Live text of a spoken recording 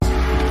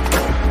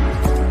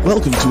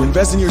Welcome to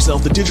Invest in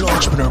Yourself, the Digital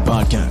Entrepreneur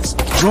Podcast.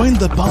 Join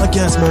the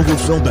podcast mogul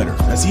Phil Better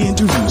as he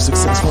interviews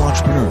successful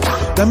entrepreneurs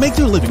that make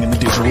their living in the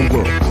digital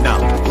world.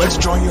 Now, let's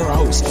join your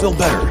host, Phil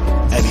Better,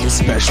 and his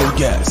special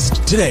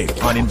guest today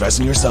on Invest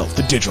in Yourself,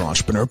 the Digital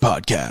Entrepreneur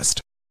Podcast.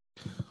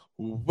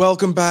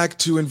 Welcome back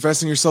to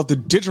Invest in Yourself, the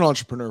Digital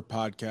Entrepreneur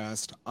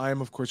Podcast. I am,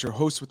 of course, your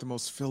host with the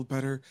most, Phil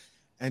Better.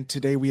 And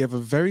today we have a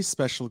very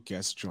special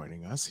guest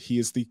joining us. He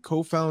is the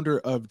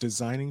co-founder of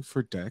Designing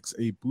for Decks,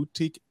 a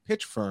boutique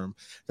pitch firm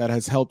that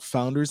has helped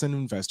founders and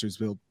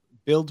investors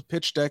build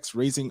pitch decks,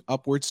 raising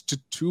upwards to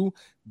 $2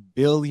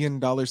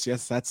 billion.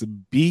 Yes, that's a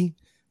B.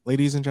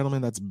 Ladies and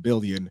gentlemen, that's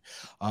billion.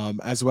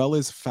 As well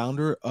as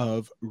founder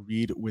of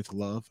Read with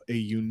Love, a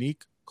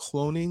unique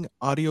cloning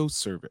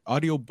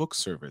audiobook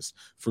service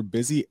for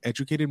busy,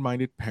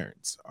 educated-minded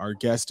parents. Our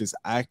guest is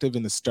active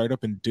in the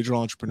startup and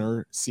digital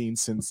entrepreneur scene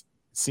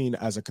seen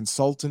as a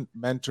consultant,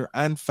 mentor,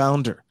 and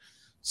founder.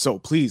 So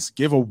please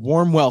give a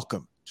warm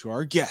welcome to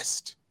our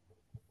guest,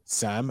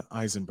 Sam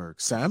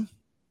Eisenberg. Sam?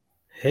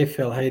 Hey,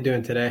 Phil. How you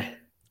doing today?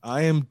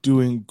 I am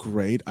doing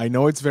great. I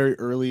know it's very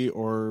early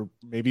or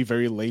maybe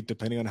very late,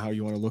 depending on how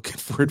you want to look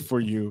for it for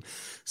you.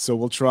 So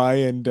we'll try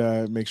and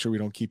make sure we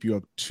don't keep you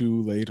up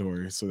too late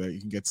or so that you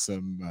can get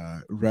some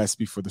rest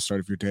before the start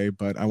of your day.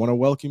 But I want to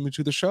welcome you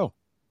to the show.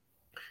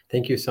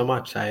 Thank you so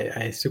much.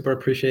 I super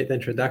appreciate the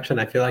introduction.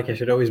 I feel like I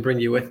should always bring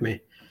you with me.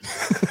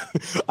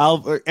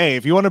 Hey,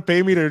 if you want to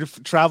pay me to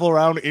travel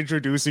around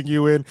introducing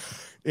you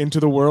into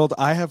the world,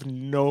 I have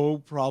no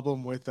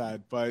problem with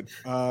that. But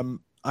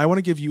I want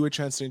to give you a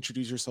chance to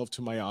introduce yourself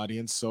to my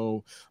audience.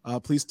 So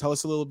please tell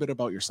us a little bit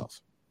about yourself.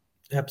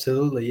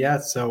 Absolutely. Yeah.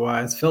 So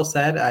as Phil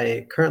said,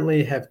 I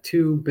currently have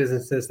two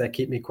businesses that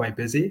keep me quite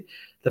busy.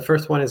 The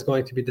first one is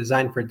going to be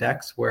Design for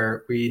Decks,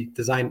 where we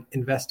design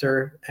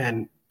investor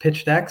and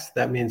pitch decks.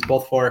 That means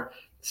both for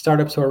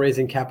startups who are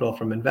raising capital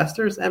from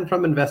investors and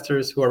from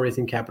investors who are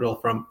raising capital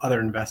from other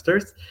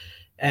investors.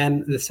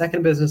 And the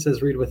second business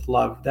is Read with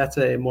Love. That's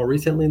a more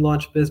recently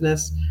launched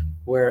business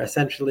where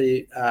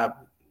essentially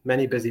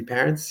many busy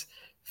parents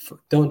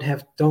don't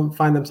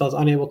find themselves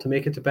unable to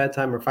make it to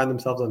bedtime or find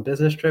themselves on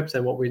business trips.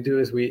 And what we do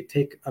is we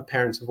take a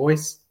parent's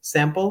voice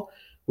sample,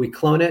 we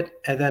clone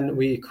it, and then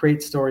we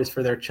create stories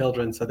for their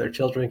children so their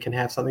children can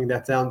have something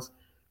that sounds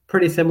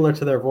pretty similar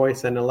to their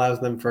voice and allows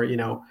them for,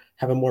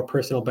 have a more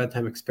personal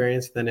bedtime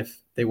experience than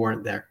if they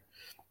weren't there.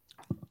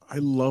 I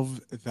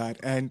love that.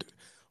 And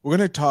we're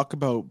going to talk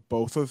about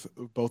both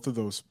of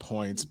those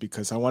points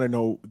because I want to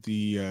know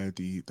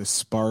the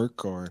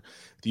spark or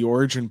the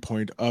origin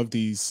point of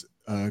these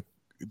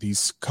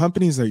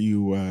companies that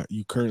you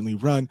currently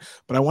run.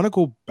 But I want to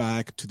go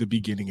back to the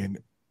beginning and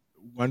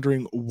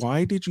wondering,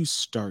 why did you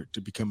start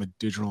to become a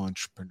digital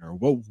entrepreneur?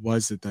 What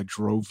was it that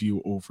drove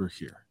you over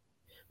here?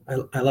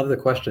 I love the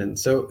question.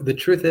 So the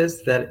truth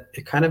is that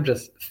it kind of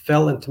just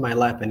fell into my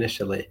lap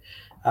initially.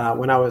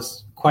 When I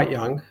was quite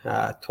young,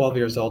 12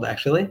 years old,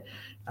 actually,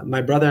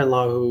 my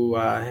brother-in-law, who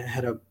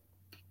had a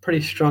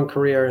pretty strong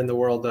career in the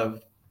world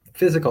of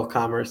physical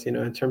commerce,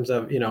 in terms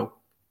of,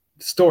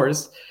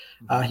 stores,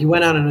 he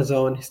went out on his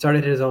own, he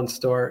started his own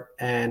store,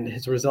 and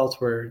his results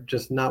were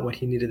just not what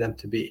he needed them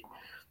to be.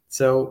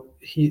 So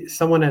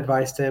someone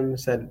advised him,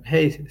 said,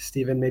 "Hey,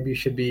 Steven, maybe you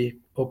should be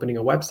opening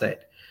a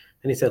website."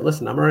 And he said,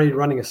 "Listen, I'm already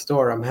running a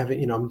store.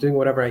 I'm doing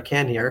whatever I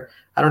can here.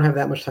 I don't have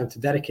that much time to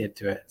dedicate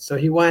to it." So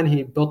he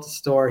built a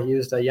store. He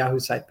used a Yahoo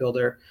site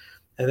builder.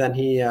 And then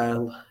he at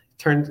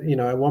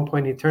one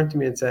point he turned to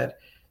me and said,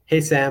 "Hey,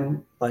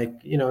 Sam,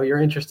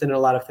 you're interested in a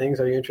lot of things.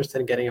 Are you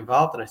interested in getting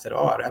involved?" And I said,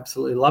 "Oh, I'd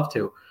absolutely love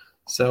to."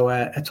 So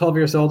at 12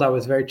 years old, I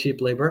was very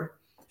cheap labor.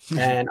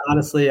 And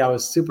honestly, I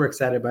was super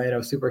excited by it. I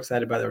was super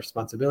excited by the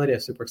responsibility. I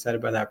was super excited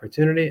by the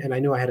opportunity. And I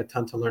knew I had a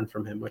ton to learn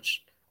from him,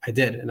 which I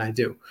did, and I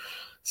do.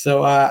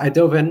 So I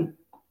dove in,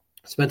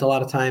 spent a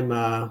lot of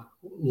time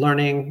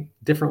learning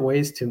different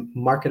ways to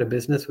market a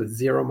business with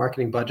zero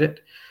marketing budget.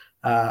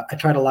 I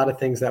tried a lot of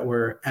things that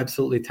were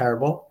absolutely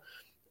terrible.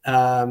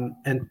 And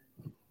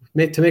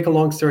to make a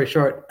long story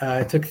short,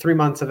 it took 3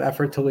 months of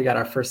effort till we got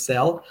our first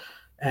sale.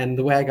 And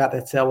the way I got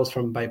that sale was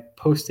by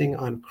posting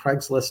on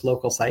Craigslist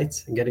local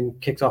sites and getting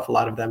kicked off a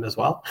lot of them as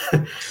well.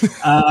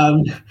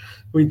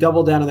 We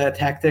doubled down on that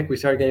tactic. We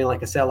started getting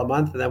like a sale a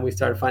month, and then we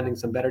started finding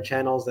some better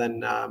channels.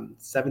 And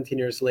 17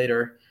 years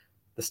later,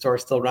 the store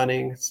is still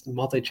running. It's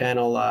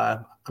multi-channel.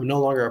 I'm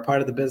no longer a part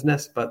of the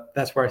business, but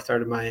that's where I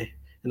started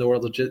in the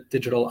world of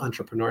digital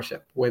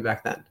entrepreneurship way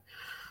back then.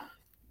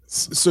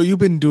 So you've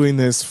been doing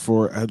this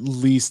for at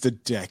least a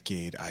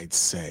decade, I'd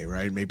say,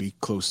 right? Maybe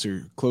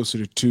closer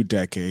to 2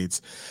 decades.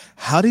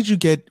 How did you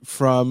get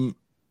from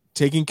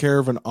taking care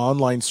of an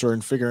online store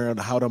and figuring out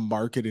how to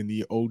market in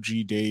the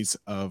OG days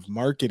of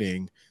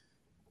marketing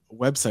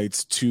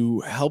websites to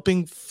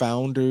helping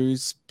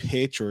founders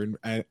pitch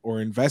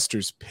or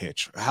investors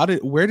pitch?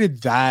 Where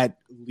did that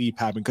leap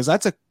happen? Because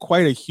that's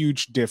quite a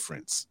huge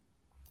difference.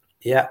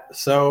 Yeah.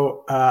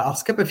 So I'll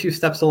skip a few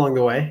steps along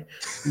the way,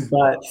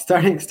 but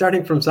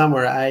starting from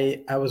somewhere,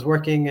 I was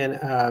working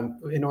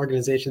in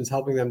organizations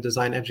helping them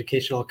design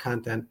educational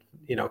content,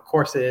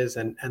 courses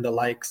and the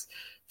likes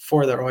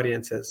for their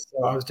audiences.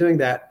 So I was doing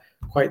that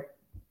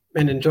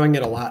and enjoying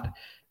it a lot.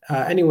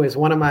 Anyways,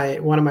 one of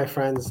my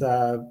friends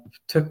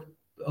took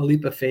a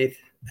leap of faith,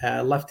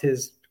 left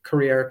his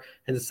career,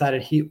 and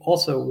decided he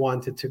also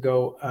wanted to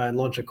go and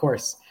launch a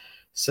course.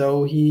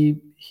 So he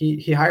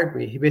hired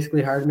me. He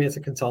basically hired me as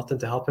a consultant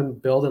to help him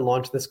build and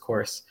launch this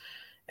course.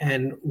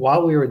 And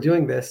while we were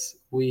doing this,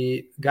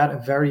 he got a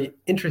very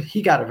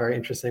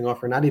interesting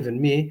offer, not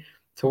even me,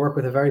 to work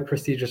with a very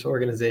prestigious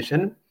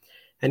organization.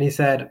 And he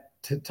said,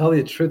 to tell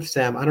you the truth,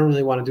 Sam, I don't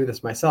really want to do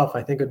this myself.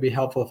 I think it would be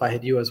helpful if I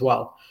had you as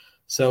well.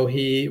 So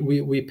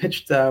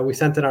we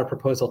sent in our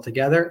proposal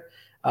together.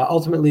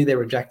 Ultimately, they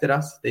rejected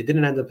us. They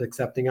didn't end up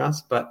accepting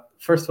us. But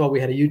first of all, we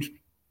had a huge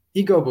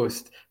ego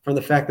boost from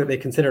the fact that they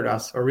considered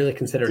us, or really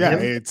considered him.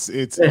 It's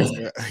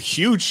a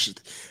huge,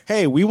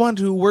 hey, we want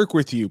to work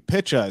with you,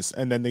 pitch us.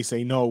 And then they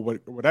say no,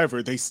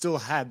 whatever. They still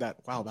had that.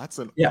 Wow, that's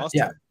an awesome.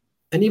 Yeah.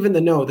 And even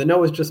the no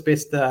was just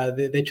based,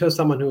 they chose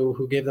someone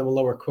who gave them a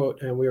lower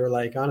quote. And we were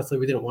like, honestly,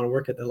 we didn't want to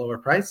work at the lower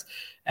price.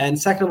 And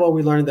second of all,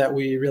 we learned that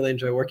we really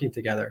enjoy working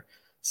together.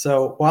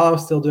 So while I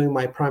was still doing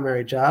my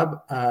primary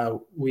job,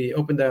 we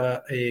opened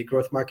a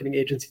growth marketing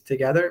agency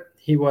together.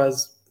 He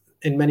was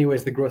in many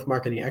ways the growth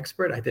marketing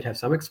expert. I did have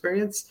some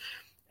experience.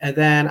 And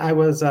then I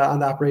was on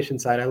the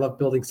operations side. I love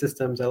building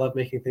systems. I love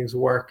making things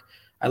work.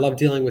 I love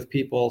dealing with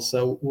people.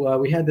 So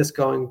we had this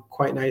going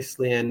quite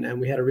nicely,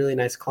 and we had a really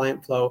nice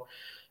client flow.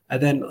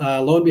 And then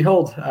lo and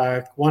behold,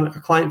 a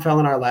client fell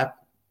in our lap.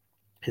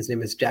 His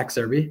name is Jack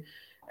Zerby,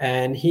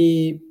 and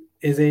he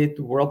is a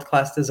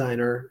world-class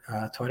designer,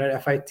 taught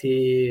at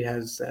FIT,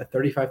 has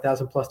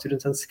 35,000 plus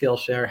students on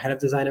Skillshare, head of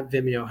design at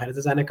Vimeo, head of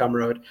design at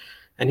Gumroad.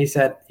 And he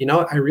said,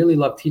 I really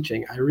love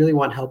teaching. I really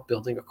want help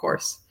building a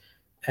course.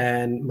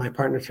 And my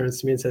partner turns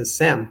to me and says,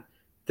 Sam,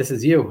 this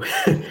is you.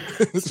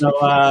 So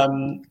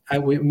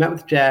we met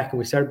with Jack, and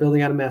we started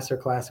building out a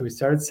masterclass, and we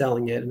started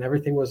selling it, and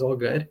everything was all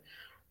good.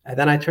 And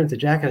then I turned to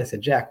Jack and I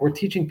said, Jack, we're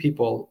teaching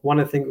people. One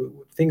of the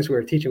things we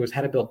were teaching was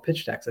how to build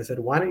pitch decks. I said,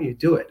 why don't you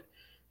do it?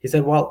 He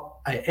said,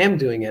 well, I am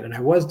doing it, and I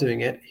was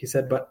doing it. He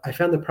said, but I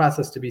found the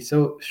process to be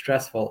so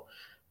stressful.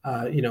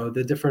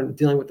 The different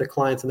dealing with the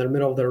clients in the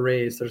middle of their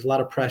raise, there's a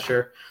lot of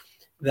pressure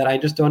that I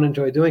just don't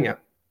enjoy doing it.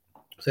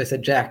 So I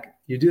said, Jack,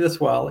 you do this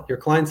well. Your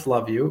clients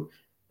love you.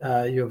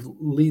 You have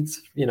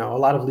leads, a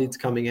lot of leads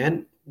coming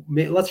in.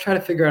 Let's try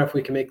to figure out if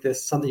we can make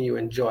this something you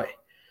enjoy.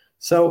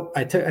 So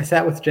I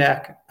sat with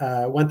Jack,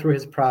 went through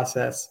his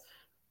process,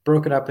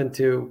 broke it up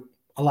into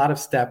a lot of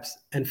steps,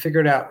 and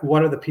figured out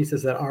what are the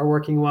pieces that are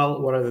working well,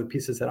 what are the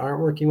pieces that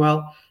aren't working well.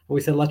 And we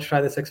said, let's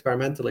try this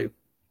experimentally.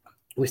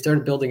 We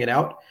started building it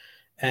out.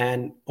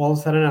 And all of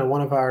a sudden on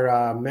one of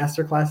our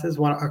master classes,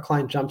 our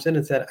client jumps in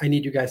and said, I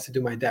need you guys to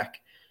do my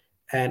deck,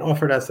 and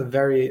offered us a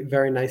very,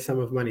 very nice sum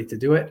of money to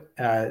do it.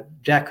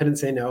 Jack couldn't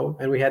say no.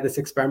 And we had this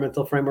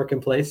experimental framework in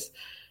place.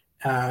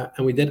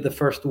 And we did the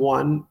first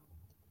one,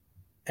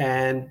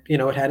 and,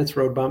 it had its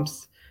road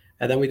bumps.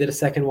 And then we did a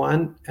second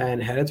one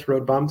and had its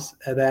road bumps.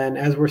 And then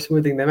as we're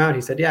smoothing them out,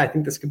 he said, yeah, I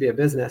think this could be a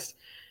business.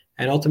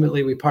 And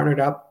ultimately we partnered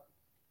up,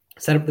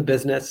 set up the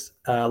business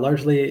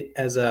largely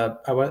as I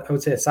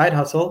would say a side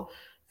hustle.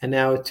 And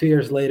now 2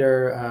 years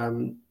later,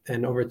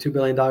 and over $2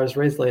 billion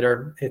raised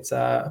later, it's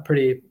a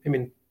pretty,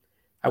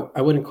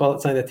 I wouldn't call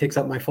it something that takes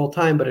up my full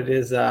time, but it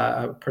is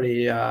a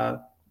pretty,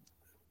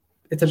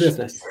 it's a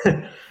business.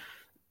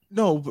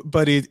 No,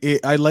 but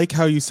I like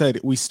how you said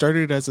we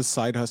started as a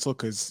side hustle,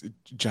 because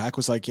Jack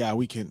was like, yeah,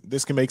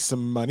 this can make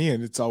some money.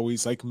 And it's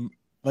always like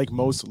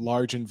most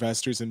large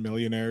investors and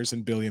millionaires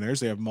and billionaires,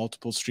 they have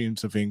multiple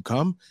streams of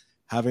income.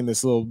 Having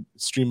this little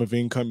stream of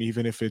income,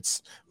 even if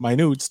it's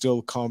minute,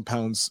 still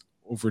compounds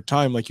over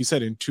time. Like you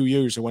said, in 2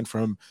 years, it went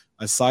from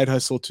a side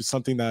hustle to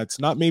something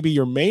that's not maybe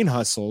your main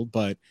hustle,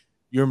 but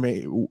your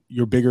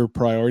bigger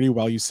priority,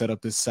 while you set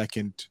up this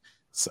second,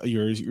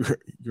 you're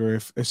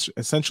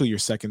essentially your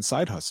second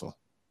side hustle.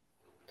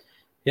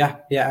 Yeah,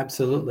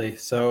 absolutely.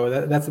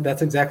 So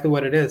that's exactly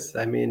what it is.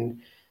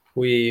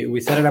 We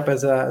set it up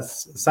as a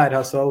side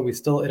hustle.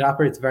 It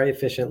operates very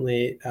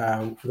efficiently.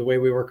 The way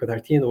we work with our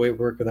team, the way we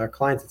work with our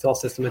clients, it's all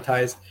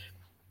systematized.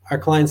 Our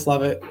clients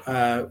love it.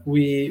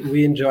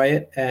 We enjoy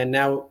it. And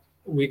now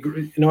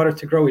in order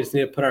to grow, we just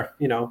need to put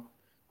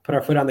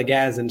our foot on the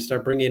gas and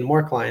start bringing in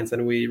more clients.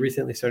 And we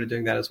recently started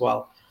doing that as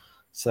well.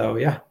 So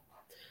yeah.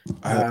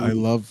 I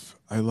love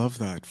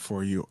that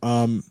for you.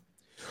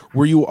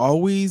 Were you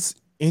always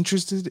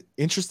interested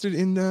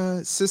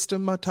in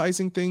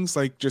systematizing things,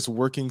 like just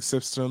working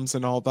systems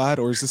and all that,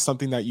 or is this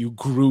something that you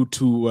grew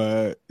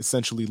to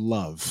essentially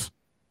love?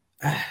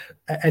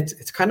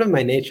 It's kind of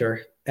my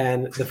nature.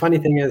 And the funny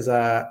thing is,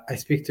 I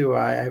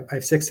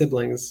have 6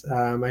 siblings.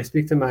 I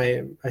speak to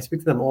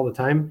them all the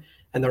time,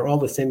 and they're all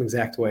the same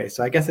exact way.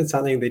 So I guess it's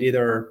something that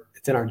either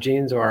it's in our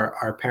genes or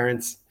our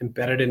parents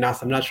embedded in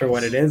us. I'm not sure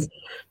what it is,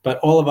 but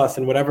all of us,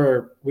 and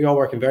we all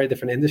work in very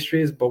different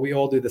industries, but we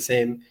all do the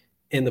same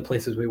in the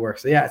places we work.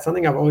 So yeah, it's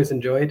something I've always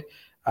enjoyed,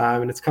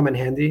 and it's come in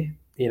handy,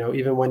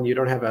 even when you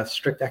don't have a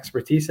strict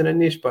expertise in a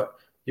niche, but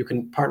you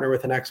can partner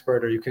with an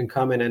expert, or you can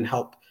come in and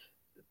help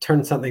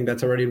turn something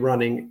that's already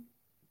running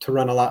to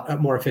run a lot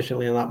more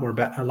efficiently and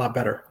a lot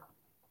better.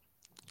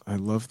 I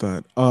love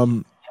that.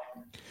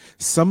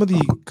 Some of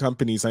the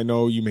companies, I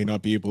know you may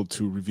not be able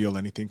to reveal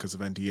anything because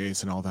of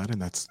NDAs and all that,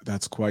 and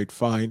that's quite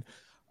fine.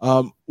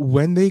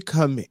 When they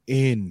come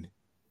in,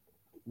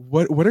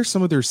 what are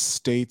some of their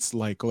states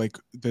like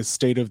the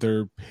state of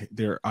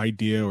their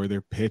idea or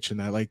their pitch, and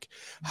that, like,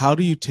 how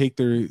do you take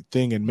their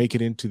thing and make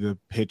it into the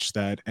pitch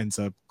that ends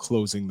up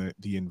closing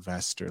the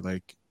investor?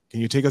 Like, can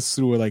you take us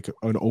through like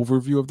an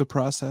overview of the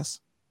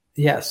process?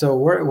 Yeah, so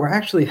we're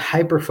actually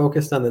hyper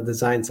focused on the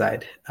design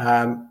side,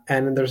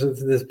 and there's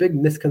this big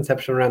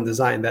misconception around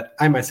design that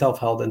I myself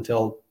held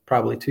until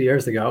probably 2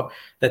 years ago,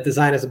 that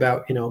design is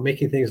about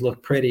making things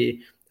look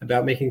pretty,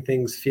 about making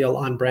things feel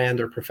on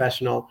brand or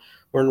professional.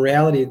 Where in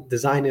reality,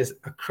 design is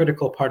a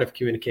critical part of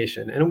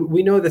communication, and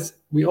we know this.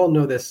 We all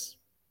know this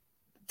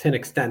to an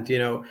extent.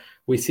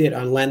 We see it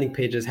on landing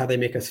pages, how they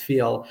make us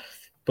feel,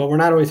 but we're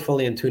not always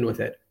fully in tune with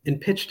it. In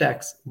pitch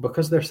decks,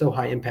 because they're so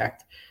high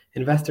impact,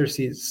 investors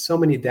see so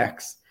many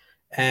decks,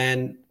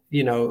 and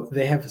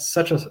they have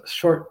such a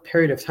short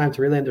period of time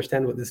to really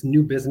understand what this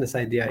new business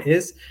idea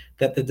is,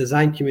 that the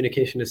design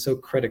communication is so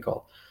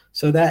critical.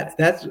 So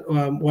that's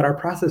what our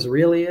process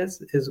really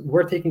is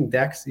we're taking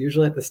decks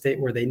usually at the state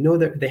where they know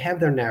that they have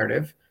their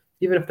narrative,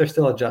 even if they're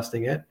still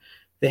adjusting it.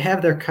 They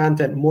have their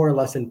content more or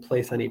less in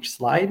place on each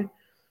slide,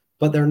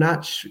 but they're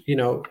not,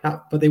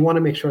 but they want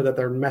to make sure that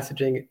their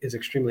messaging is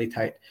extremely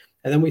tight.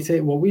 And then we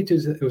say, what we do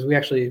is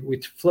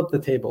we flip the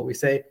table. We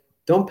say,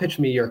 don't pitch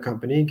me your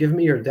company, give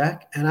me your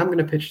deck, and I'm going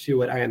to pitch to you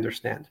what I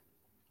understand.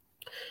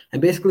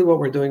 And basically what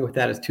we're doing with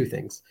that is two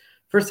things.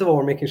 First of all,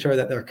 we're making sure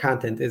that their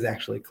content is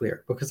actually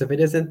clear, because if it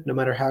isn't, no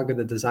matter how good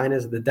the design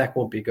is, the deck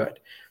won't be good.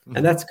 Mm-hmm.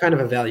 And that's kind of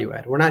a value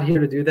add. We're not here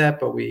to do that,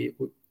 but we've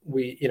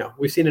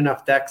seen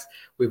enough decks,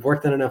 we've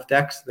worked on enough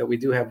decks that we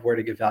do have where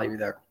to give value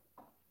there.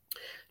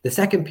 The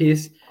second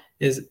piece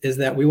is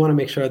that we want to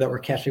make sure that we're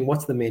catching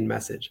what's the main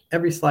message.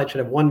 Every slide should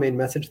have one main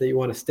message that you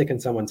want to stick in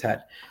someone's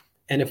head.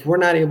 And if we're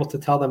not able to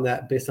tell them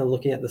that based on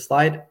looking at the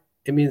slide,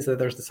 it means that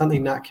there's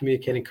something not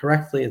communicating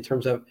correctly in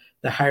terms of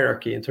the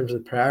hierarchy, in terms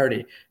of the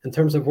priority, in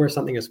terms of where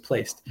something is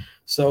placed.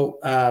 So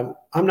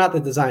I'm not the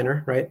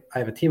designer, right? I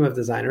have a team of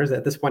designers.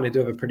 At this point, I do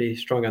have a pretty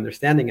strong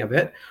understanding of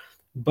it,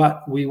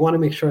 but we want to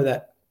make sure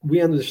that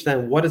we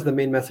understand what is the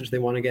main message they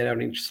want to get out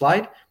on each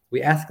slide.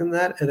 We ask them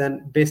that, and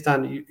then based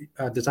on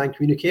design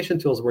communication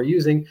tools we're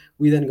using,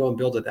 we then go and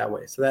build it that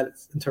way. So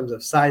that's in terms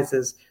of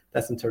sizes,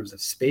 that's in terms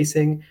of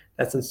spacing,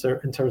 that's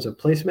in terms of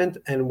placement,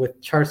 and with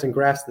charts and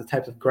graphs, the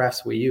types of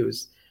graphs we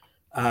use.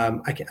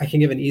 I can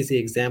give an easy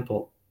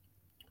example.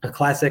 A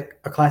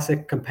classic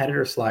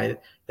competitor slide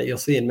that you'll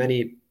see in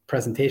many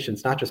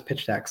presentations, not just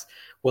pitch decks,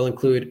 will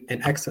include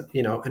an X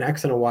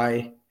and a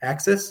Y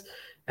axis,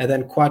 and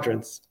then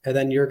quadrants. And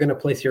then you're going to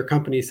place your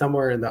company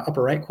somewhere in the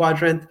upper right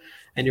quadrant,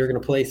 and you're going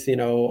to place,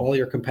 all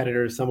your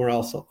competitors somewhere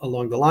else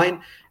along the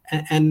line.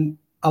 And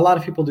a lot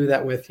of people do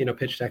that with,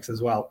 pitch decks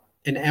as well.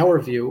 In our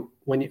view,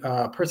 when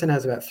a person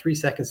has about 3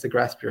 seconds to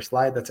grasp your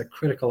slide, that's a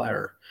critical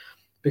error,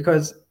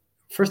 because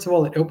first of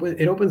all,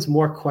 it opens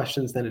more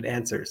questions than it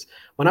answers.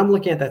 When I'm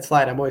looking at that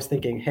slide, I'm always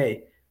thinking,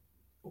 hey,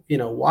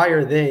 why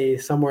are they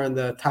somewhere in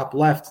the top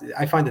left?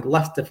 I find it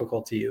less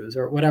difficult to use,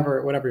 or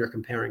whatever you're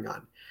comparing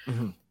on.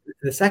 Mm-hmm.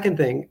 The second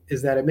thing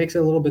is that it makes it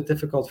a little bit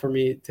difficult for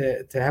me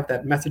to have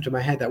that message in my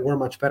head that we're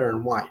much better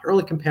and why. You're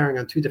only comparing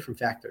on two different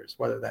factors,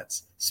 whether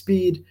that's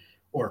speed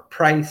or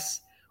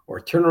price or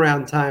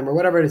turnaround time or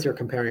whatever it is you're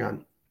comparing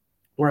on.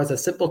 Whereas a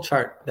simple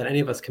chart that any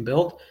of us can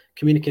build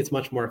communicates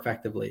much more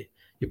effectively.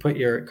 You put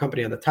your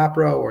company on the top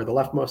row or the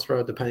leftmost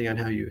row, depending on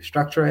how you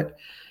structure it.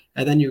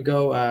 And then you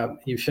go,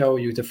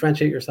 you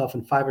differentiate yourself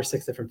in 5 or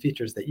 6 different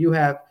features that you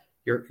have.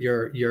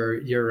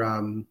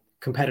 Your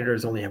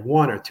competitors only have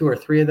 1 or 2 or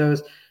 3 of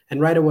those. And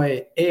right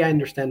away, A, I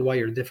understand why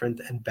you're different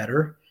and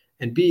better.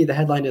 And B, the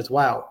headline is,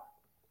 wow,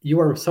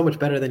 you are so much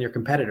better than your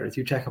competitors.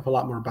 You check up a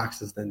lot more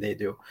boxes than they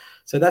do.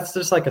 So that's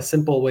just like a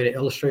simple way to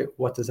illustrate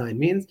what design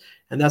means.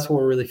 And that's what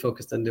we're really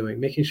focused on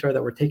doing, making sure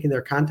that we're taking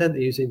their content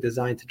and using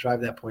design to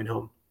drive that point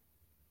home.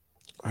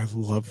 I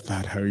love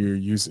that, how you're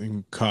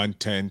using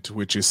content,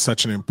 which is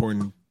such an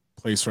important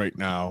place right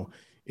now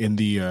in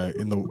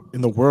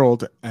the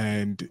world,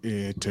 and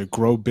to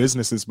grow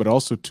businesses, but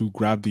also to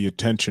grab the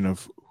attention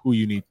of who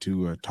you need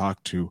to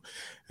talk to,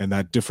 and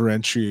that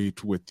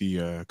differentiate with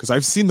the because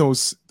I've seen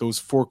those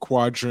 4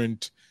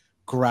 quadrant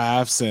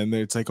graphs, and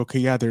it's like, okay,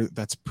 yeah,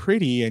 that's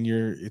pretty, and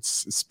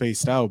it's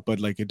spaced out, but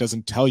like it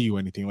doesn't tell you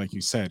anything. Like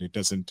you said, it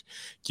doesn't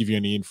give you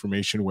any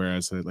information,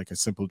 whereas a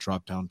simple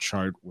drop down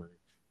chart where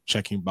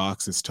checking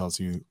boxes tells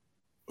you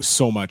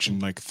so much in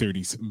like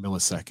 30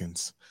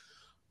 milliseconds.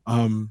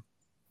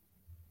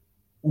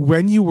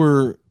 When you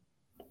were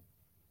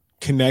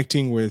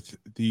connecting with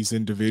these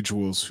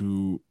individuals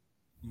who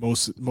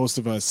most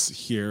of us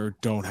here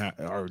don't have,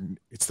 or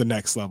it's the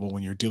next level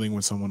when you're dealing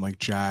with someone like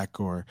Jack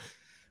or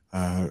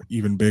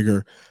even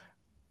bigger,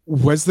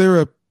 was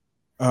there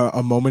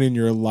a moment in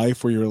your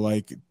life where you're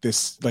like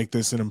this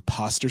an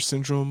imposter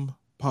syndrome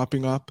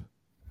popping up?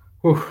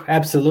 Ooh,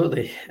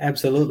 absolutely.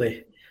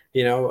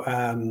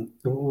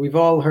 We've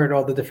all heard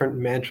all the different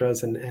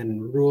mantras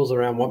and rules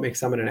around what makes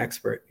someone an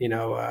expert.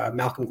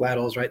 Malcolm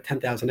Gladwell's right,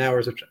 10,000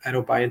 hours, which I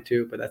don't buy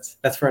into, but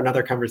that's for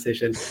another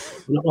conversation.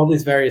 All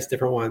these various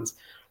different ones.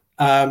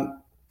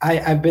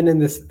 I've been in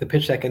the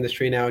pitch deck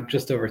industry now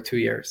just over 2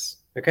 years.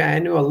 Okay, I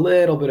knew a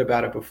little bit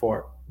about it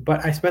before,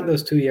 but I spent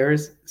those 2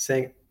 years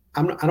saying,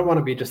 I don't want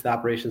to be just the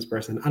operations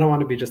person. I don't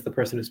want to be just the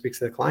person who speaks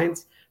to the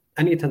clients.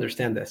 I need to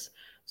understand this.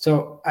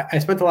 So I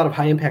spent a lot of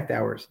high impact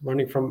hours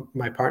learning from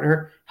my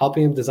partner,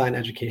 helping him design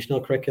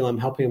educational curriculum,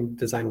 helping him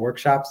design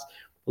workshops,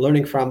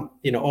 learning from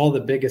all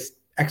the biggest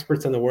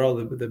experts in the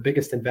world, the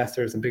biggest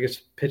investors and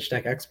biggest pitch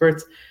deck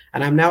experts.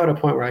 And I'm now at a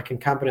point where I can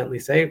confidently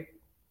say,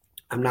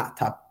 I'm not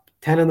top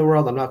 10 in the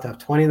world, I'm not top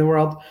 20 in the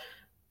world,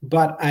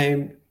 but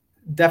I'm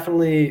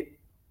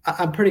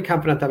pretty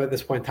confident I'm at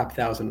this point top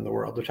 1,000 in the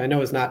world, which I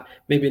know is not,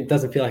 maybe it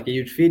doesn't feel like a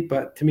huge feat,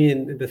 but to me,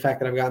 the fact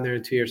that I've gotten there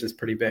in 2 years is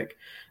pretty big.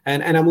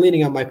 And I'm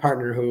leaning on my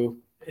partner who,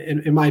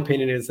 in my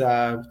opinion, is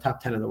top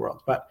 10 in the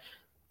world. But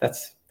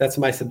that's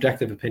my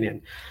subjective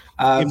opinion.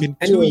 If in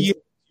 2 years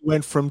you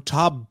went from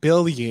top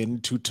billion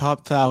to top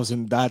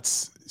 1,000,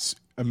 that's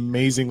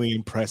amazingly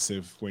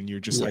impressive when you're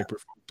just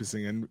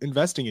hyper-focusing and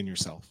investing in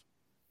yourself.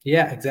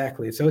 Yeah,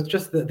 exactly. So it's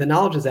just the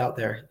knowledge is out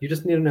there. You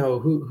just need to know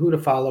who to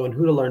follow and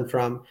who to learn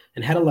from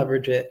and how to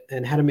leverage it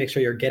and how to make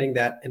sure you're getting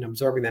that and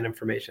absorbing that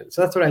information.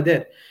 So that's what I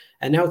did.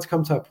 And now it's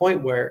come to a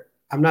point where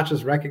I'm not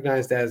just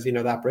recognized as,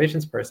 the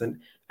operations person.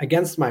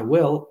 Against my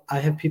will, I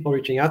have people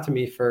reaching out to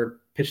me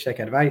for pitch deck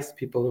advice,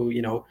 people who,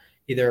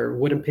 either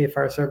wouldn't pay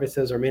for our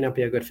services or may not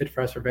be a good fit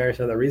for us for various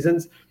other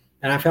reasons.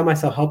 And I found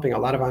myself helping a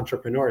lot of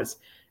entrepreneurs.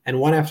 And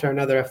one after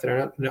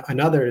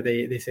another,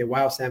 they say,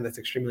 wow, Sam, that's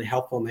extremely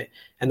helpful.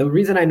 And the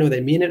reason I know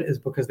they mean it is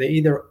because they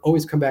either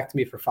always come back to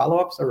me for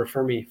follow-ups or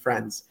refer me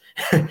friends.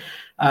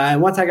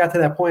 And once I got to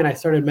that point, I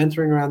started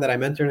mentoring around that. I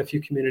mentored in a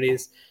few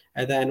communities.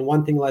 And then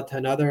one thing led to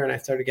another, and I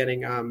started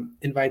getting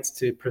invites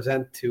to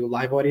present to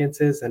live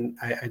audiences. And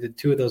I did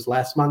 2 of those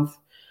last month.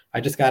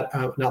 I just got,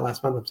 not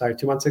last month, I'm sorry,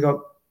 2 months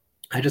ago.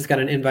 I just got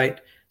an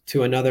invite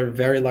to another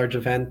very large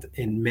event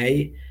in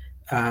May.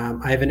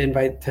 I have an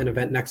invite to an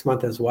event next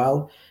month as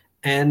well.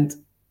 And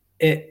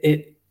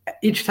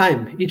each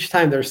time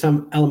there's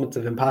some element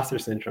of imposter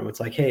syndrome.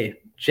 It's like, hey,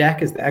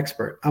 Jack is the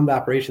expert. I'm the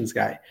operations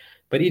guy.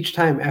 But each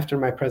time after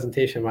my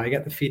presentation, when I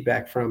get the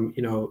feedback from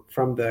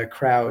the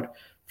crowd,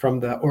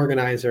 from the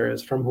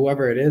organizers, from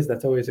whoever it is,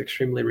 that's always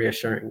extremely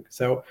reassuring.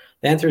 So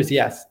the answer is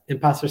yes.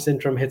 Imposter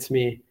syndrome hits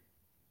me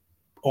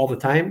all the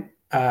time.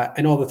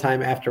 And all the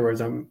time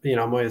afterwards, I'm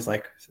always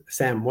like,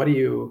 Sam, what are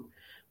you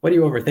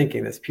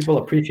overthinking this? People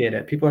appreciate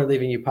it. People are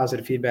leaving you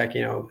positive feedback,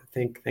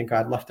 thank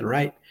God, left and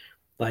right.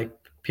 Like,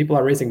 people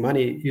are raising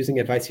money using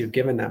advice you've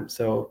given them.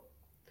 So,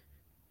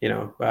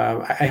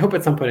 I hope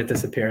at some point it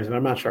disappears, but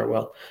I'm not sure it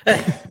will.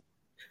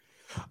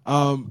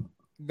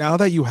 Now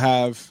that you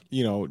have,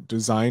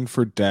 designed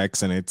for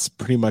decks and it's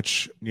pretty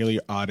much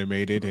nearly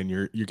automated and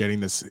you're getting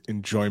this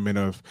enjoyment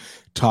of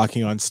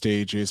talking on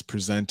stages,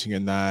 presenting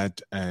in that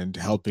and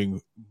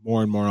helping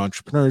more and more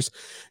entrepreneurs,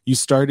 you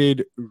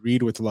started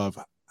Read with Love.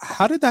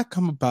 How did that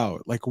come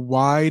about? Like,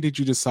 why did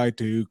you decide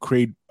to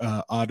create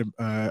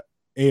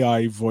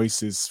AI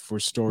voices for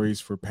stories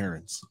for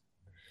parents?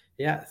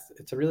 Yes,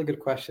 it's a really good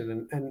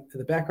question. And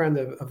the background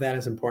of that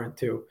is important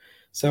too.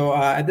 So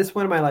at this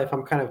point in my life,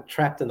 I'm kind of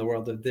trapped in the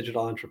world of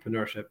digital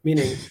entrepreneurship,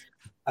 meaning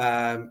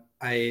I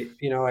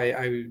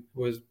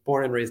was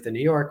born and raised in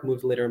New York,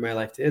 moved later in my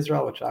life to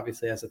Israel, which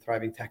obviously has a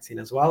thriving tech scene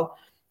as well.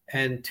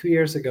 And 2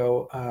 years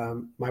ago,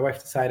 my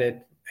wife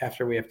decided,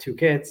 after we have 2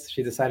 kids,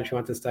 she decided she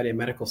wanted to study in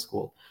medical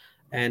school.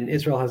 And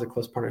Israel has a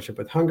close partnership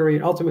with Hungary.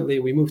 And ultimately,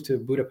 we moved to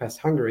Budapest,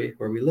 Hungary,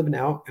 where we live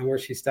now, and where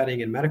she's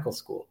studying in medical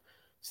school.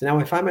 So now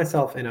I find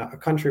myself in a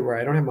country where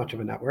I don't have much of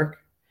a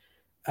network.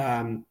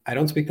 I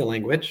don't speak the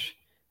language,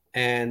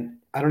 and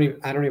I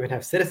don't even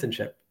have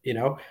citizenship.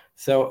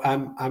 So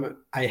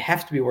I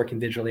have to be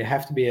working digitally. I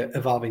have to be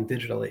evolving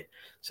digitally.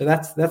 So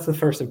that's the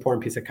first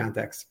important piece of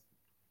context.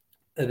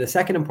 The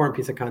second important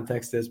piece of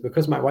context is,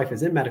 because my wife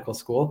is in medical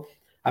school,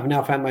 I've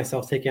now found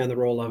myself taking on the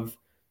role of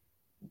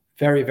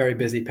very, very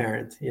busy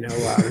parent. We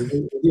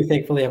do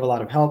thankfully have a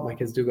lot of help. My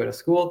kids do go to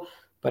school,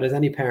 but as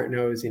any parent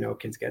knows,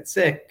 kids get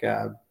sick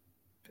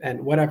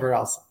and whatever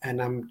else. And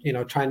I'm,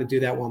 trying to do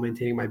that while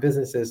maintaining my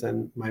businesses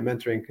and my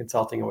mentoring,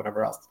 consulting, and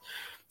whatever else.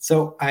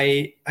 So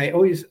I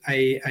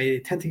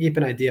tend to keep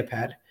an idea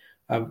pad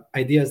of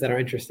ideas that are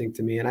interesting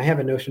to me. And I have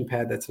a Notion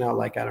pad that's now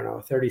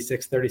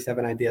 36,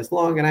 37 ideas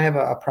long. And I have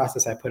a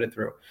process I put it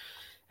through.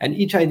 And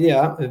each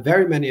idea,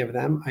 very many of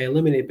them, I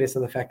eliminate based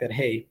on the fact that,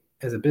 hey,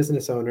 as a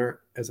business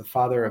owner, as a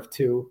father of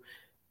 2,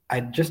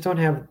 I just don't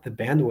have the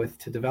bandwidth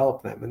to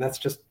develop them. And that's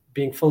just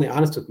being fully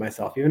honest with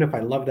myself. Even if I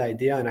love the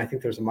idea and I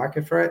think there's a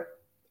market for it,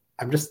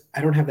 I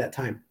don't have that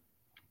time.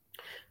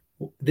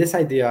 This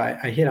idea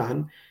I hit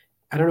on,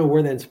 I don't know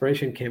where the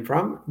inspiration came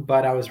from,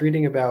 but I was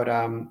reading about,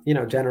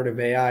 generative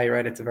AI,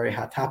 right? It's a very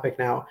hot topic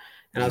now.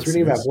 And I was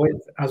reading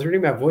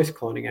about voice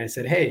cloning. And I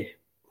said, hey,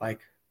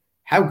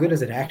 how good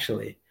is it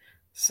actually?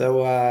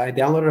 So I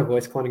downloaded a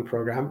voice cloning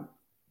program,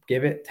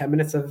 gave it 10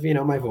 minutes of,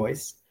 my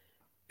voice,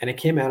 and it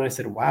came out and I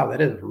said, wow,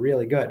 that is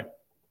really good.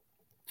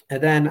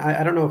 And then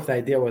I don't know if the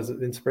idea was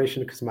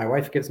inspiration because my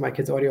wife gives my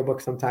kids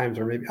audiobooks sometimes,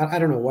 or maybe, I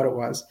don't know what it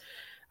was.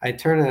 I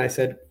turned and I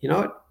said, you know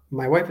what?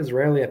 My wife is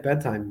rarely at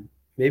bedtime.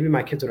 Maybe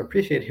my kids would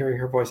appreciate hearing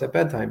her voice at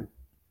bedtime.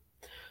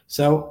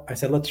 So I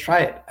said, let's try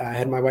it. I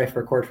had my wife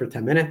record for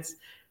 10 minutes,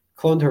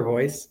 cloned her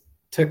voice,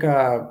 took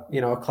a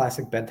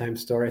classic bedtime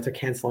story. I took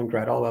Hansel and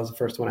Gretel. That was the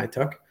first one I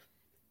took,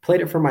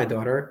 played it for my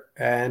daughter,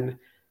 and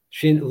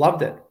she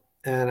loved it.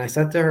 And I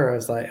said to her,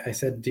 I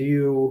said, do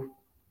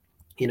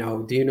you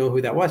know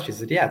who that was? She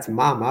said, yeah, it's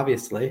Mom,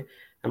 obviously.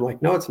 I'm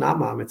like, no, it's not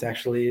Mom. It's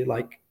actually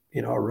like,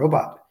 a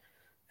robot.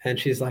 And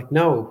she's like,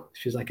 no,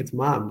 she's like, it's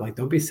Mom. Like,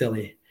 don't be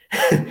silly.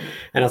 And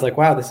I was like,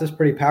 wow, this is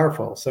pretty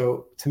powerful.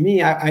 So to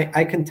me,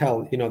 I can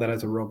tell, that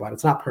as a robot,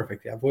 it's not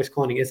perfect. Yeah, voice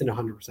cloning isn't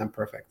 100%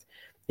 perfect.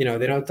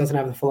 It doesn't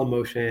have the full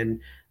emotion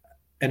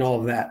and all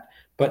of that.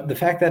 But the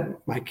fact that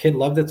my kid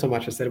loved it so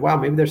much, I said, wow,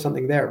 maybe there's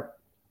something there.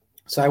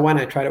 So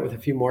I tried it with a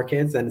few more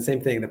kids, and the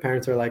same thing. The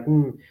parents are like,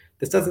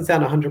 this doesn't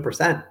sound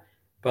 100%,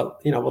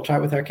 but we'll try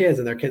it with our kids,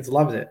 and their kids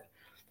loved it.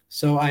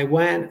 So I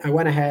went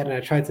ahead and I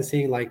tried to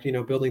see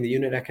building the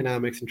unit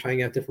economics and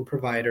trying out different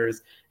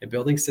providers and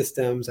building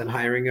systems and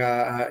hiring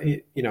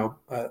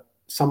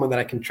someone that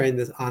I can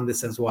train on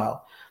this as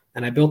well.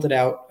 And I built it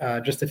out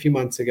just a few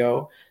months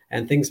ago,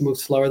 and things moved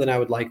slower than I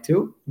would like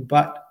to,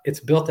 but it's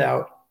built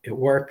out. It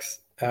works.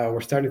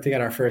 We're starting to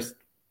get our first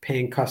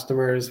paying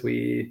customers.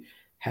 We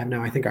have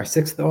now, I think, our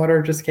 6th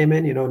order just came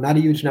in. Not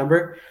a huge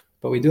number,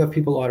 but we do have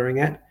people ordering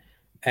it,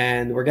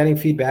 and we're getting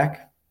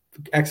feedback.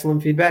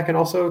 Excellent feedback, and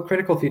also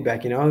critical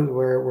feedback.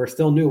 We're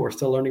still new, we're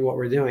still learning what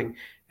we're doing,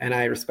 and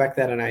I respect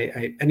that. And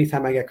I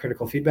anytime I get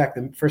critical feedback,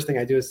 the first thing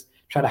I do is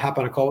try to hop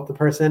on a call with the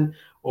person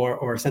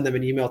or send them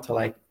an email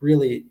to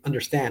really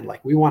understand,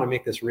 we want to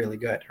make this really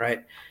good,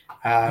 right?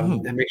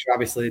 And make sure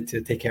obviously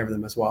to take care of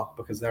them as well,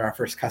 because they're our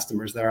first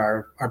customers,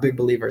 they're our big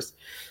believers.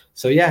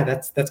 So yeah,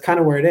 that's kind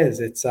of where it is.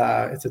 It's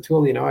a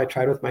tool. I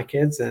tried with my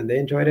kids and they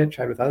enjoyed it,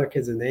 tried with other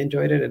kids and they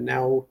enjoyed it, and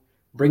now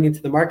bring it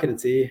to the market and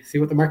see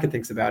what the market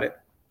thinks about it.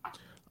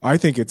 I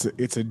think it's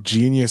a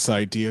genius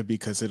idea,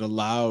 because it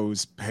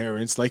allows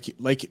parents,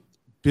 like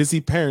busy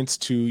parents,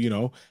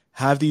 to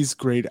have these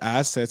great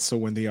assets. So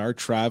when they are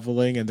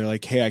traveling and they're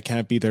like, hey, I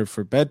can't be there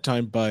for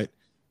bedtime, but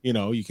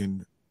you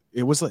can.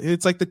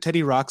 It's like the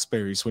Teddy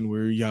Roxbury's when we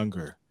were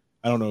younger.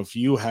 I don't know if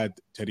you had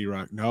Teddy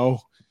Rock.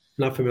 No,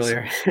 not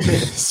familiar.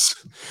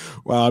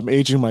 Wow, I'm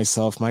aging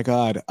myself. My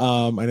God,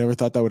 I never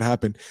thought that would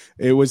happen.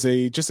 It was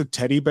just a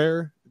teddy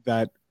bear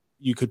that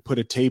you could put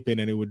a tape in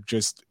and it would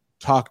just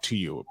talk to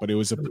you, but it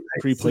was a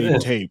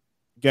pre-played tape.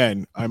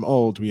 Again, I'm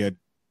old. We had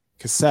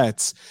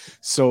cassettes,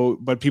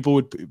 but people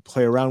would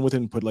play around with it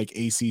and put like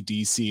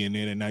AC/DC in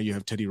it, and now you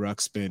have Teddy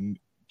Ruxpin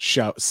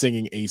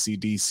singing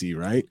AC/DC,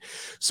 right?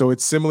 So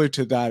it's similar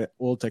to that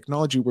old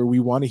technology where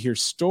we want to hear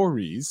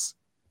stories,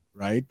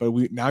 right? But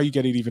now you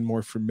get it even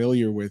more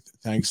familiar with,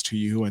 thanks to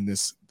you and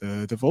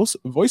the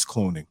voice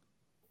cloning.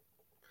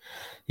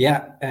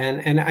 Yeah,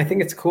 and I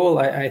think it's cool.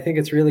 I think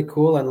it's really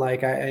cool.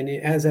 And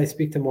as I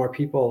speak to more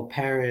people,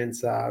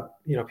 parents,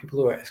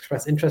 people who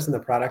express interest in the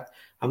product,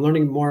 I'm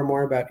learning more and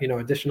more about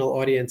additional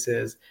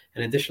audiences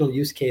and additional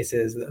use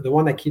cases. The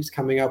one that keeps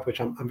coming up, which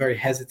I'm very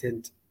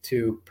hesitant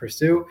to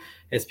pursue,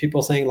 is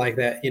people saying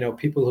that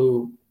people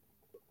who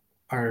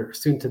are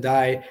soon to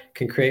die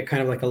can create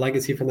kind of like a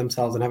legacy for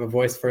themselves and have a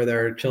voice for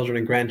their children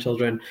and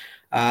grandchildren.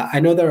 I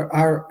know there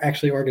are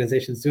actually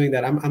organizations doing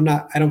that.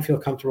 I don't feel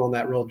comfortable in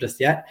that role just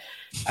yet,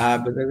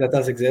 but that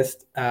does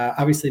exist.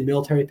 Obviously,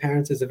 military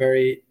parents is a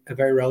very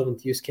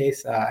relevant use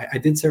case. I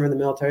did serve in the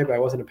military, but I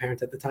wasn't a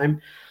parent at the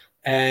time.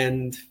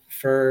 And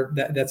for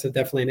that's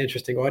definitely an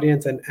interesting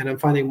audience. And I'm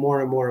finding more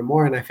and more and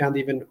more. And I found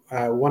even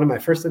one of my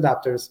first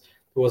adopters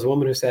was a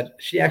woman who said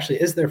she actually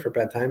is there for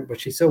bedtime,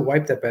 but she's so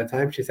wiped at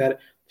bedtime. She said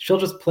she'll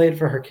just play it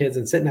for her kids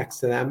and sit next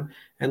to them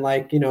and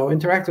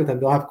interact with them.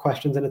 They'll have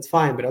questions and it's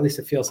fine, but at least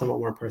it feels somewhat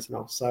more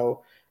personal.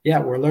 So yeah,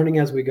 we're learning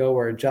as we go.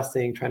 We're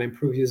adjusting, trying to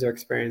improve user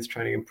experience,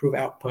 trying to improve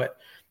output.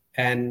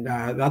 And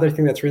the other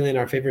thing that's really in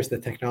our favor is the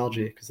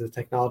technology, because the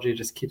technology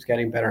just keeps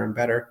getting better and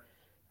better,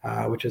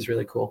 which is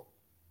really cool.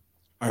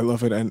 I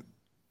love it. And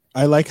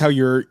I like how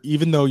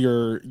even though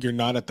you're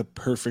not at the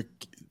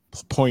perfect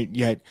point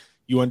yet,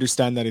 you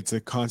understand that it's a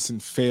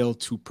constant fail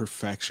to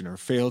perfection or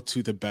fail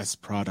to the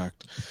best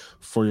product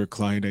for your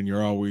client, and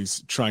you're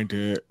always trying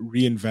to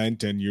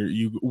reinvent. And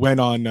you went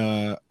on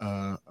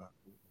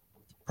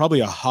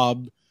probably a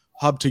hub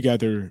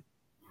together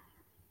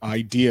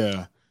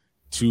idea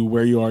to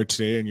where you are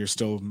today, and you're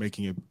still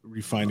making it,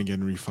 refining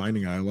and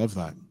refining. I love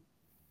that.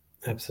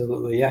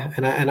 Absolutely, yeah,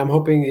 and I'm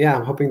hoping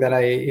that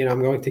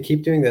I'm going to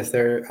keep doing this.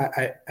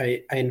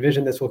 I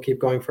envision this will keep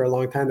going for a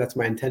long time. That's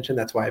my intention.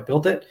 That's why I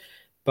built it.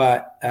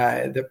 But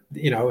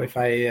if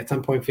I at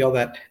some point feel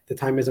that the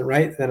time isn't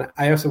right, then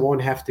I also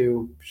won't have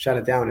to shut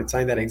it down. It's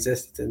something that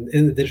exists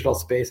in the digital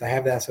space. I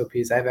have the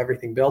SOPs, I have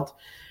everything built,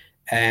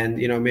 and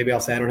maybe I'll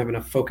say I don't have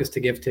enough focus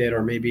to give to it,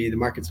 or maybe the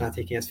market's not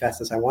taking as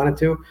fast as I want it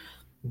to.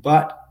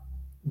 But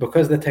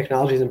because the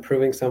technology is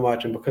improving so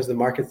much and because the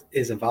market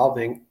is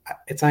evolving,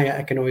 it's something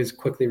I can always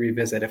quickly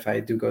revisit if I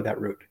do go that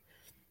route.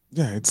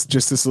 Yeah, it's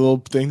just this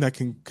little thing that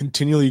can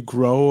continually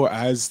grow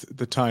as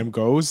the time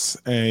goes,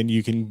 and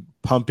you can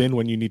pump in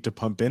when you need to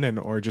pump in, and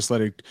or just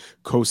let it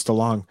coast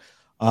along.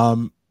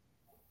 Um,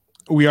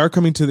 we are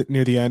coming to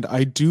near the end.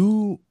 I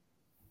do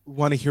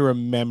want to hear a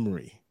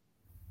memory,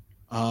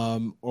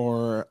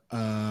 or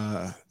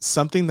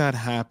something that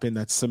happened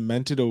that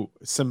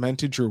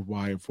cemented your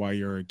why of why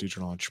you're a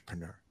digital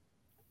entrepreneur.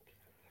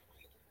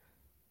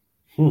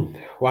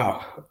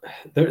 Wow,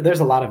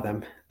 there's a lot of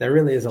them. There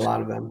really is a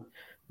lot of them,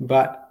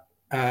 but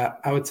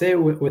I would say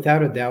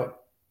without a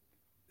doubt,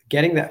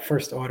 getting that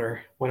first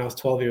order when I was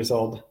 12 years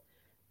old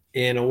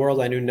in a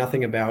world I knew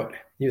nothing about,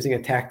 using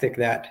a tactic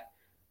that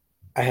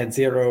I had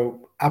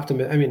zero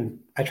optimism. I mean,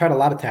 I tried a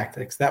lot of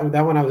tactics. That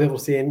one I was able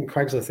to see in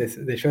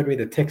Craigslist. They showed me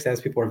the ticks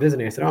as people were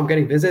visiting. I said, "Oh, I'm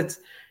getting visits.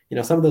 You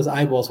know, some of those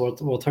eyeballs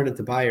will turn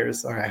into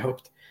buyers," or I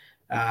hoped.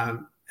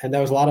 And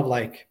there was a lot of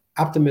like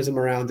optimism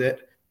around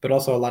it, but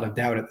also a lot of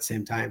doubt at the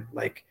same time.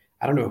 Like,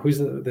 I don't know who's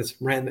this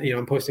random. You know,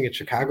 I'm posting at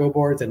Chicago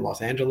boards and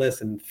Los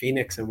Angeles and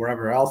Phoenix and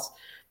wherever else,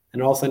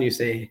 and all of a sudden you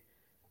say,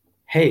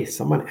 hey,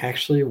 someone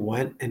actually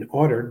went and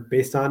ordered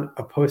based on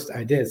a post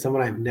I did.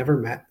 Someone I've never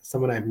met,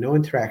 someone I have no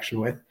interaction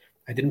with.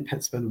 I didn't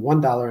spend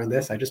 $1 on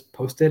this. I just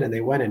posted and they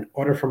went and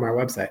ordered from our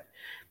website.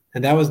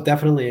 And that was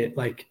definitely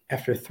like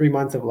after 3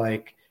 months of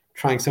like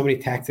trying so many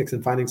tactics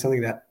and finding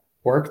something that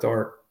worked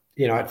or,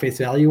 you know, at face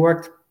value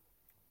worked.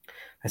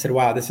 I said,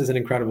 wow, this is an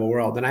incredible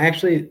world. And I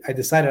decided, I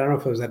don't know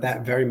if it was at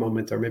that very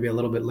moment or maybe a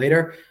little bit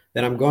later,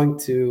 that I'm going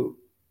to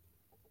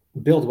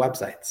build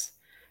websites.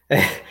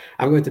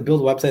 I'm going to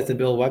build websites and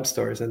build web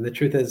stores. And the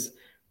truth is,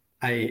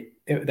 that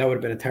would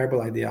have been a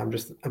terrible idea.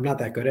 I'm not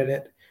that good at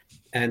it.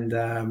 And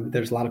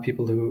there's a lot of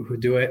people who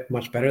do it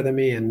much better than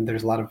me. And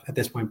there's a lot of, at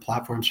this point,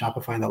 platforms,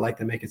 Shopify, that like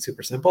to make it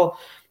super simple.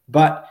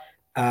 But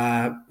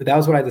that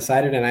was what I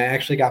decided. And I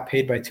actually got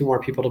paid by 2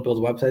 more people to build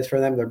websites for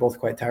them. They're both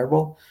quite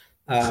terrible.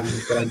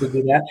 But I did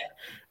do that.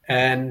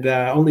 And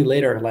only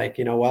later, like,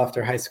 you know, well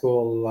after high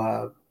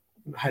school,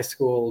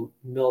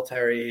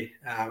 military,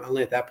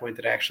 only at that point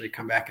did I actually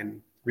come back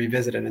and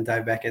revisit it and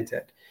dive back into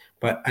it.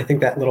 But I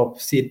think that little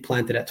seed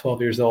planted at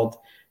 12 years old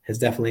has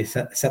definitely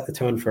set the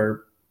tone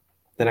for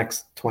the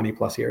next 20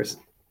 plus years.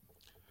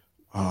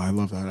 Oh, I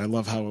love that. I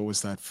love how it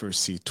was that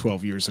first seed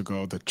 12 years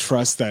ago, the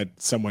trust that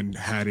someone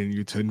had in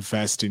you to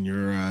invest in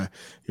your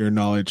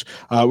knowledge.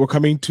 We're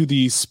coming to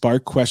the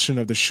spark question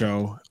of the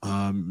show.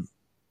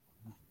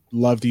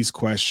 Love these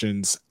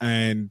questions.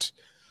 And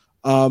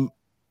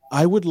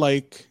I would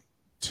like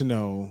to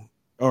know,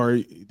 or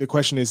the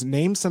question is,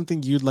 name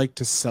something you'd like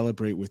to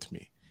celebrate with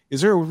me.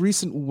 Is there a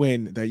recent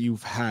win that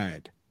you've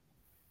had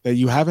that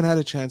you haven't had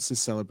a chance to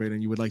celebrate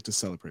and you would like to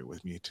celebrate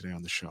with me today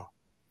on the show?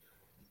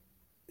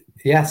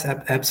 Yes,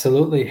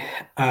 absolutely.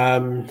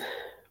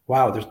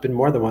 Wow, there's been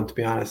more than one, to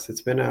be honest. It's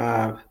been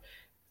a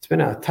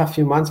tough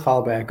few months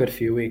followed by a good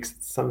few weeks.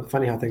 It's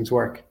funny how things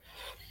work.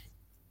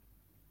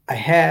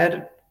 Let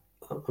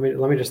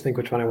me just think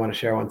which one I want to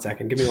share. 1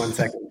 second. Give me 1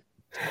 second.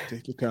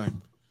 Take your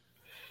time.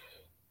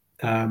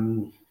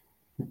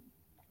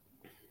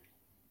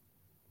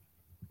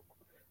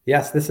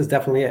 Yes, this is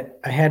definitely it.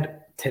 I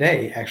had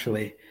today,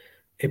 actually,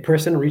 a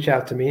person reach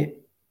out to me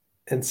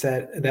and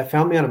said, that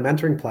found me on a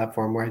mentoring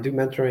platform where I do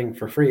mentoring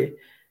for free,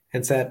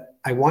 and said,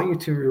 I want you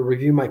to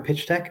review my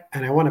pitch deck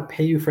and I want to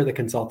pay you for the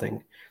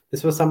consulting.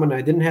 This was someone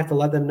I didn't have to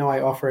let them know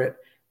I offer it.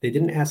 They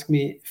didn't ask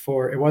me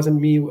it wasn't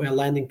me a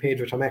landing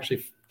page, which I'm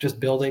actually just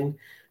building.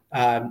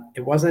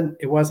 It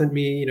wasn't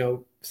me, you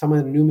know,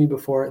 someone knew me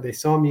before. They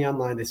saw me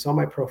online. They saw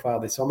my profile.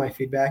 They saw my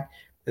feedback.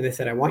 And they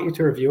said, I want you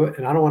to review it.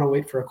 And I don't want to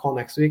wait for a call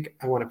next week.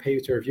 I want to pay you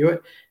to review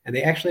it. And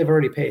they actually have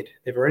already paid.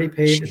 They've already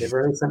paid. They've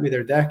already sent me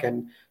their deck.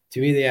 And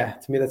to me,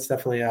 that's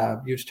definitely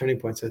a huge turning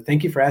point. So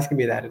thank you for asking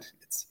me that.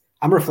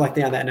 I'm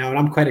reflecting on that now, and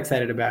I'm quite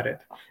excited about it.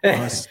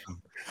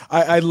 Awesome.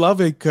 I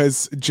love it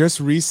because just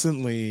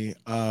recently,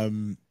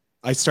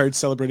 I started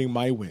celebrating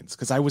my wins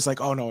because I was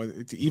like, oh no,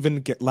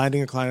 even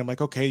landing a client, I'm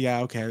like, okay,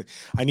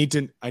 I need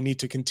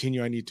to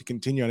continue. And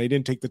I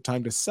didn't take the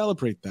time to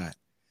celebrate that.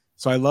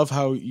 So I love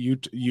how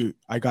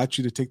I got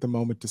you to take the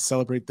moment to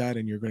celebrate that,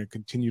 and you're going to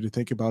continue to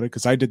think about it,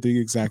 because I did the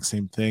exact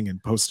same thing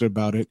and posted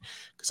about it,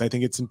 because I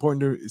think it's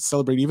important to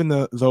celebrate, even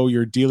though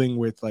you're dealing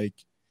with like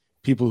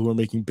people who are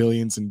making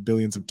billions and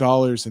billions of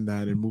dollars and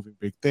moving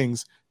big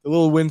things. The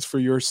little wins for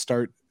your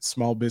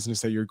small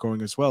business that you're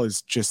growing as well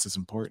is just as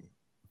important.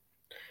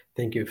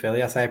 Thank you, Phil.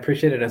 Yes, I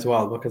appreciate it as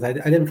well, because I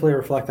didn't fully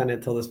reflect on it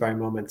until this very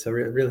moment. So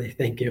really,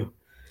 thank you.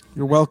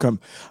 You're welcome.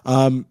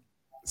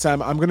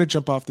 Sam, I'm going to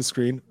jump off the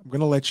screen. I'm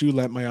going to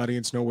let my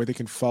audience know where they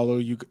can follow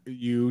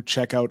you,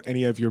 check out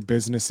any of your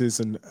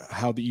businesses and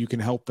how that you can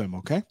help them.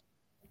 Okay.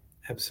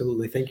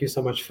 Absolutely. Thank you so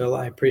much, Phil.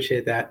 I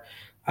appreciate that.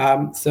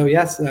 So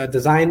yes,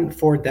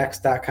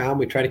 designfordecks.com.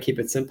 We try to keep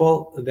it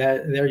simple.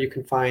 There you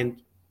can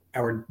find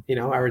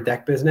our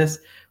deck business.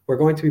 We're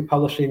going to be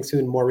publishing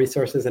soon more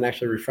resources and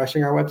actually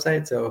refreshing our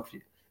website. So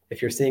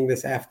if you're seeing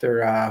this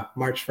after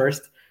March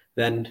 1st,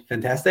 then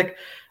fantastic.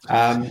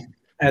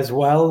 as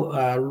well.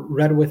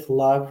 Read with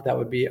Love, that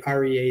would be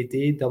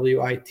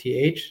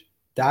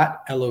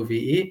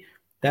READWITH.LOVE.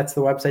 That's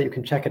the website. You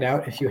can check it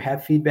out. If you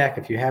have feedback,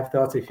 if you have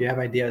thoughts, if you have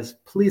ideas,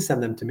 please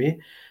send them to me.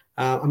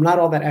 I'm not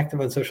all that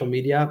active on social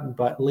media,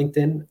 but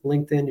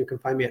LinkedIn, you can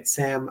find me at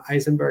Sam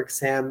Eisenberg,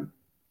 Sam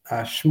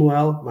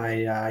Shmuel,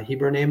 my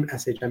Hebrew name,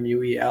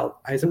 Shmuel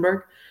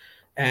Eisenberg.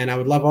 And I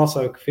would love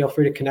also, feel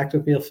free to connect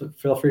with me.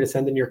 Feel free to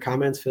send in your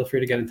comments. Feel free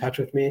to get in touch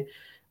with me.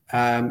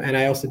 And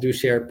I also do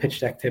share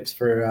pitch deck tips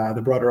for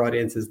the broader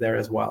audiences there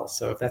as well.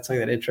 So if that's something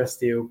that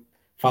interests you,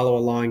 follow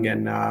along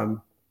and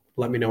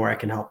let me know where I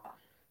can help.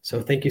 So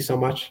thank you so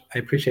much. I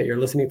appreciate your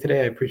listening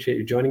today. I appreciate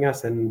you joining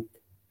us. And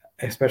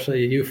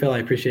especially you, Phil, I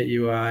appreciate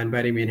you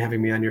inviting me and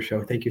having me on your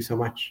show. Thank you so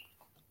much.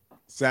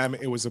 Sam,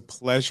 it was a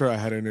pleasure. I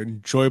had an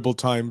enjoyable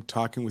time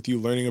talking with you,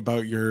 learning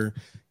about your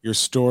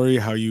story,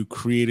 how you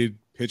created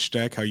Pitch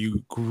Deck, how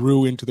you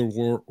grew into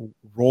the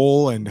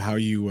role, and how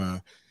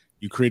you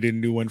created a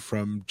new one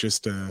from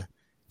just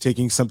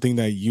taking something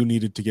that you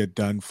needed to get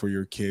done for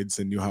your kids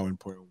and knew how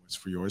important it was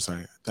for yours.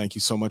 I thank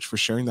you so much for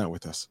sharing that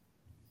with us.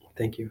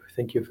 Thank you.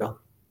 Thank you, Phil.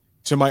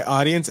 To my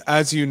audience,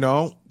 as you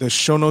know, the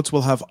show notes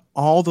will have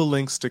all the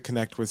links to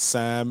connect with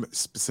Sam,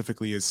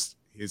 specifically his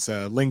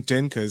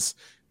LinkedIn, because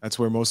that's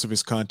where most of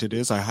his content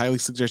is. I highly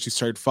suggest you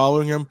start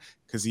following him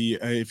because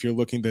if you're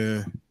looking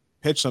to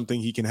pitch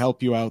something, he can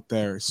help you out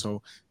there.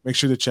 So make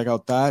sure to check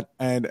out that.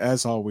 And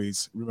as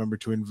always, remember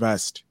to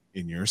invest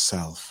in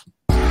yourself.